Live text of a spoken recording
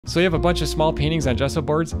So you have a bunch of small paintings on gesso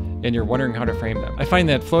boards and you're wondering how to frame them. I find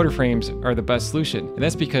that floater frames are the best solution, and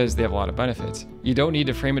that's because they have a lot of benefits. You don't need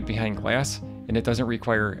to frame it behind glass, and it doesn't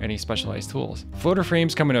require any specialized tools. Floater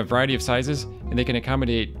frames come in a variety of sizes, and they can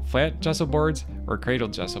accommodate flat gesso boards or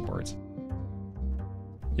cradled gesso boards.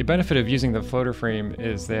 The benefit of using the floater frame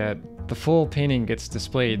is that the full painting gets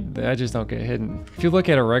displayed, the edges don't get hidden. If you look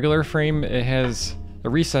at a regular frame, it has a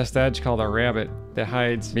recessed edge called a rabbet that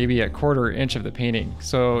hides maybe a 1/4 inch of the painting.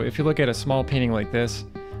 So if you look at a small painting like this,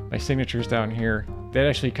 my signature's down here, that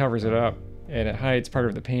actually covers it up and it hides part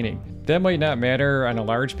of the painting. That might not matter on a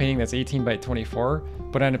large painting that's 18 by 24,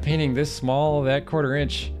 but on a painting this small, that 1/4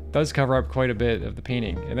 inch does cover up quite a bit of the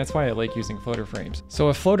painting, and that's why I like using floater frames. So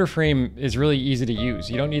a floater frame is really easy to use.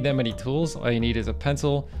 You don't need that many tools. All you need is a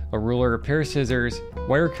pencil, a ruler, a pair of scissors,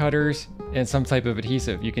 wire cutters, and some type of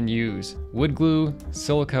adhesive. You can use wood glue,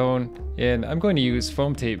 silicone, and I'm going to use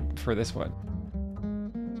foam tape for this one.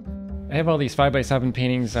 I have all these 5x7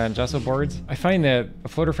 paintings on gesso boards. I find that a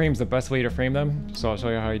floater frame is the best way to frame them, so I'll show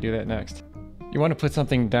you how you do that next. You want to put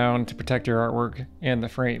something down to protect your artwork and the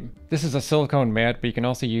frame. This is a silicone mat, but you can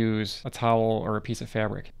also use a towel or a piece of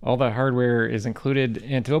fabric. All the hardware is included,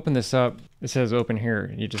 and to open this up, it says open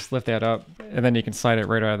here. You just lift that up, and then you can slide it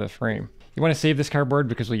right out of the frame. You want to save this cardboard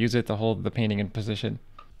because we'll use it to hold the painting in position.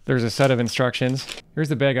 There's a set of instructions. Here's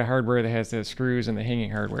the bag of hardware that has the screws and the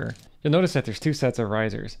hanging hardware. You'll notice that there's 2 sets of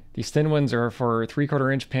risers. These thin ones are for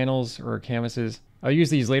 3/4 inch panels or canvases. I'll use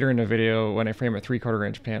these later in the video when I frame a 3/4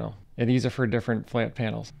 inch panel. And these are for different flat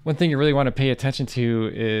panels. One thing you really want to pay attention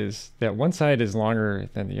to is that one side is longer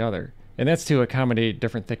than the other. And that's to accommodate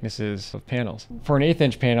different thicknesses of panels. For an 1/8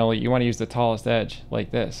 inch panel, you want to use the tallest edge,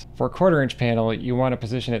 like this. For a 1/4 inch panel, you want to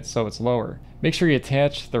position it so it's lower. Make sure you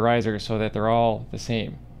attach the risers so that they're all the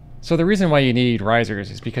same. So the reason why you need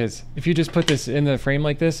risers is because if you just put this in the frame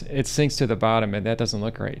like this, it sinks to the bottom and that doesn't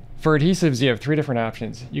look right. For adhesives, you have 3 different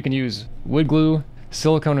options. You can use wood glue,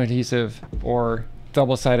 silicone adhesive, or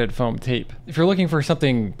double-sided foam tape. If you're looking for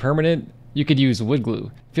something permanent, you could use wood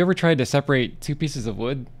glue. If you ever tried to separate 2 pieces of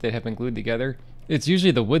wood that have been glued together, it's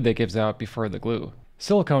usually the wood that gives out before the glue.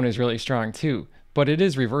 Silicone is really strong too, but it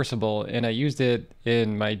is reversible, and I used it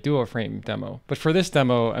in my duo frame demo. But for this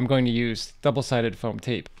demo, I'm going to use double-sided foam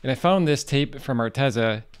tape. And I found this tape from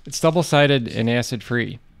Arteza. It's double-sided and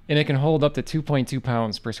acid-free, and it can hold up to 2.2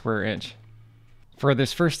 pounds per square inch. For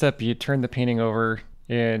this first step, you turn the painting over,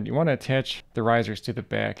 and you want to attach the risers to the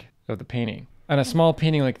back of the painting. On a small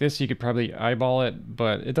painting like this, you could probably eyeball it,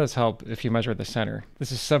 but it does help if you measure the center.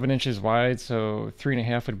 This is 7 inches wide, so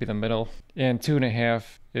 3.5 would be the middle, and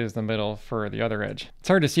 2.5 is the middle for the other edge. It's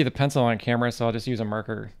hard to see the pencil on camera, so I'll just use a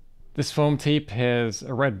marker. This foam tape has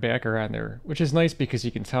a red backer on there, which is nice because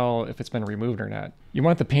you can tell if it's been removed or not. You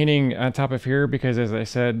want the painting on top of here because, as I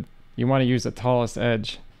said, you want to use the tallest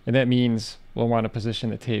edge, and that means we'll want to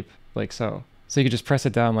position the tape like so. So you can just press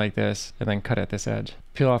it down like this and then cut at this edge.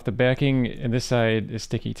 Peel off the backing, and this side is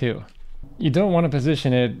sticky too. You don't want to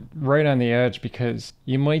position it right on the edge because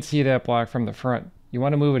you might see that block from the front. You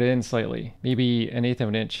want to move it in slightly, maybe 1/8 of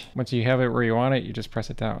an inch. Once you have it where you want it, you just press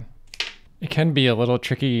it down. It can be a little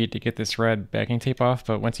tricky to get this red backing tape off,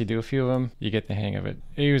 but once you do a few of them, you get the hang of it.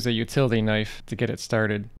 I use a utility knife to get it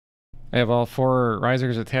started. I have all 4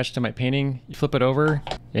 risers attached to my painting. You flip it over,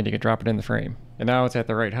 and you can drop it in the frame. And now it's at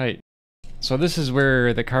the right height. So this is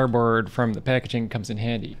where the cardboard from the packaging comes in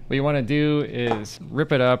handy. What you want to do is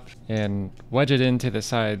rip it up and wedge it into the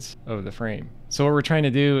sides of the frame. So what we're trying to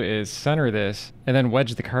do is center this and then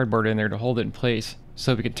wedge the cardboard in there to hold it in place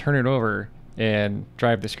so we can turn it over and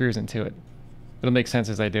drive the screws into it. It'll make sense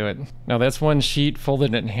as I do it. Now that's one sheet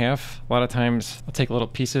folded in half. A lot of times I'll take little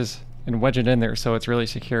pieces and wedge it in there so it's really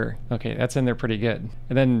secure. Okay, that's in there pretty good.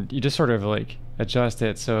 And then you just sort of like adjust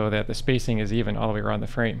it so that the spacing is even all the way around the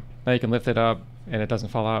frame. Now you can lift it up and it doesn't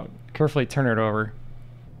fall out. Carefully turn it over.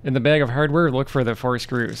 In the bag of hardware, look for the 4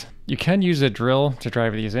 screws. You can use a drill to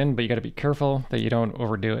drive these in, but you gotta be careful that you don't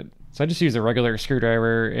overdo it. So I just use a regular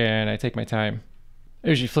screwdriver and I take my time. I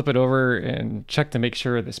usually flip it over and check to make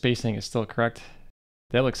sure the spacing is still correct.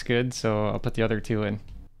 That looks good, so I'll put the other 2 in.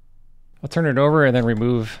 I'll turn it over and then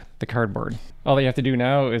remove the cardboard. All you have to do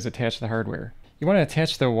now is attach the hardware. You want to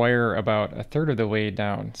attach the wire about 1/3 of the way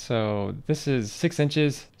down. So this is 6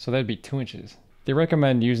 inches, so that'd be 2 inches. They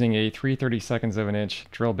recommend using a 3/32 of an inch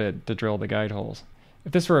drill bit to drill the guide holes.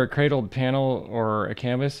 If this were a cradled panel or a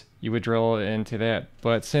canvas, you would drill into that.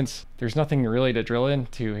 But since there's nothing really to drill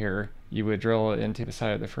into here, you would drill into the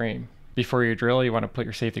side of the frame. Before you drill, you want to put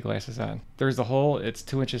your safety glasses on. There's the hole. It's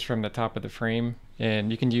 2 inches from the top of the frame,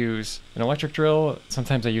 and you can use an electric drill.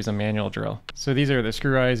 Sometimes I use a manual drill. So these are the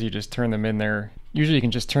screw eyes. You just turn them in there, Usually you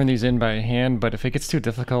can just turn these in by hand, but if it gets too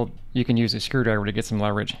difficult, you can use a screwdriver to get some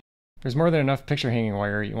leverage. There's more than enough picture hanging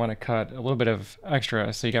wire. You want to cut a little bit of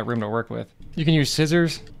extra so you got room to work with. You can use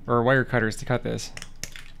scissors or wire cutters to cut this.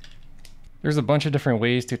 There's a bunch of different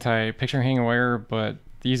ways to tie picture hanging wire, but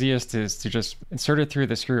the easiest is to just insert it through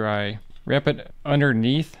the screw eye, wrap it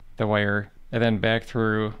underneath the wire, and then back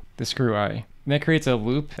through the screw eye. And that creates a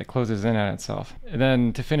loop that closes in on itself. And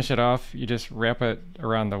then to finish it off, you just wrap it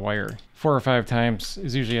around the wire. 4 or 5 times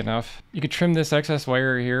is usually enough. You could trim this excess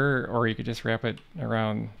wire here, or you could just wrap it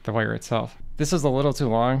around the wire itself. This is a little too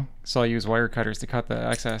long, so I'll use wire cutters to cut the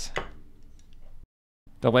excess.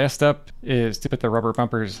 The last step is to put the rubber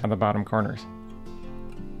bumpers on the bottom corners.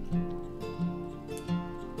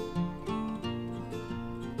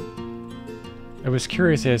 I was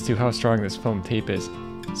curious as to how strong this foam tape is,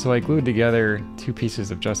 so I glued together 2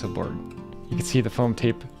 pieces of gesso board. You can see the foam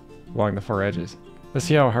tape along the 4 edges. Let's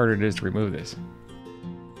see how hard it is to remove this.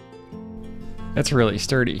 That's really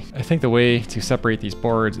sturdy. I think the way to separate these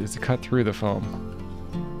boards is to cut through the foam.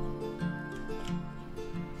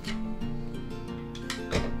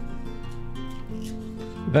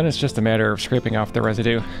 Then it's just a matter of scraping off the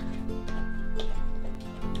residue.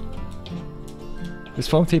 This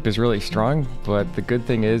foam tape is really strong, but the good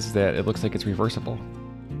thing is that it looks like it's reversible.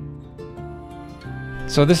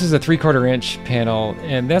 So this is a 3/4 inch panel,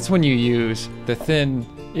 and that's when you use the thin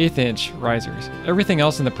 1/8 inch risers. Everything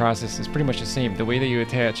else in the process is pretty much the same. The way that you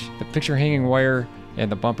attach the picture hanging wire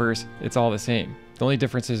and the bumpers, it's all the same. The only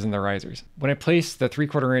difference is in the risers. When I place the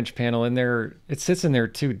 3/4 inch panel in there, it sits in there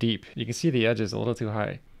too deep. You can see the edges a little too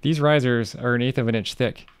high. These risers are 1/8 of an inch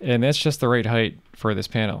thick, and that's just the right height for this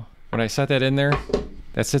panel. When I set that in there,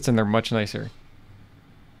 that sits in there much nicer.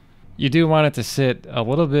 You do want it to sit a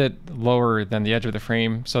little bit lower than the edge of the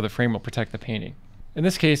frame so the frame will protect the painting. In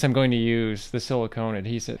this case, I'm going to use the silicone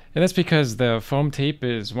adhesive. And that's because the foam tape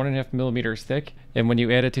is 1.5 millimeters thick, and when you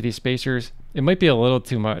add it to these spacers, it might be a little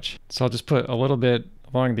too much. So I'll just put a little bit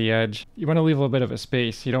along the edge. You want to leave a little bit of a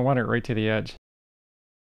space. You don't want it right to the edge.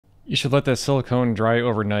 You should let the silicone dry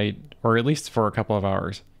overnight, or at least for a couple of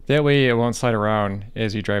hours. That way it won't slide around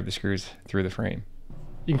as you drive the screws through the frame.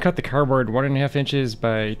 You can cut the cardboard 1.5 inches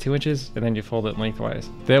by 2 inches, and then you fold it lengthwise.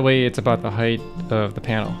 That way it's about the height of the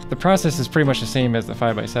panel. The process is pretty much the same as the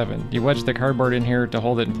 5x7. You wedge the cardboard in here to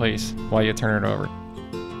hold it in place while you turn it over.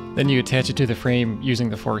 Then you attach it to the frame using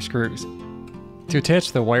the 4 screws. To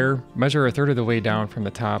attach the wire, measure 1/3 of the way down from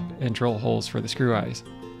the top and drill holes for the screw eyes.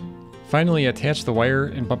 Finally, attach the wire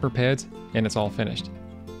and bumper pads, and it's all finished.